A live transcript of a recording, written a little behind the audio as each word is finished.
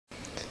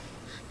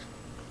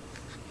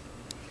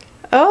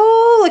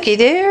looky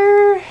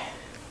there.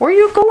 Where are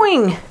you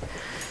going?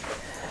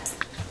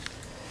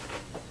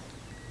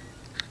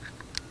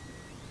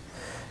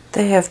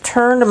 They have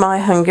turned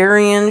my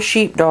Hungarian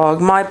sheepdog,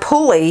 my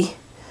pulley,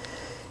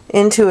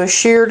 into a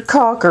sheared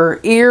cocker,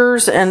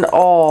 ears and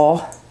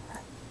all.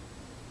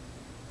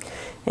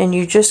 And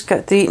you just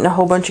got to eating a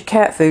whole bunch of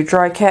cat food,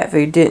 dry cat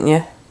food, didn't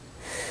you?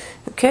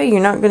 Okay, you're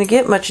not going to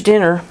get much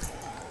dinner.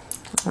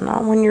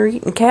 Not when you're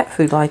eating cat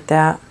food like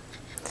that.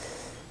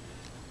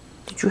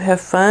 Did you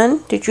have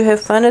fun? Did you have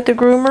fun at the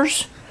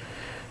groomers?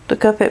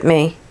 Look up at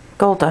me.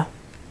 Golda.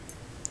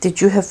 Did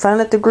you have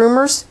fun at the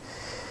groomers?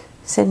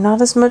 I said,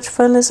 not as much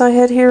fun as I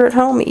had here at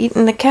home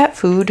eating the cat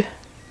food.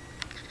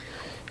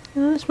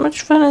 Not as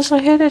much fun as I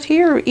had at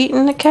here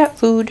eating the cat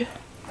food.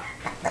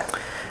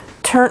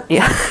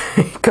 Yeah,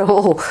 got a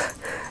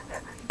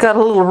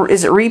little,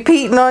 is it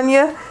repeating on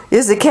you?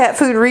 Is the cat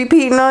food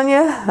repeating on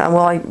you?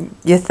 Well,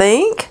 you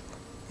think?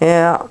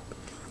 Yeah.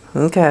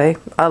 Okay.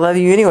 I love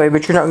you anyway,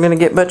 but you're not going to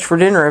get much for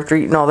dinner after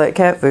eating all that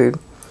cat food.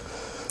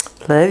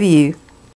 Love you.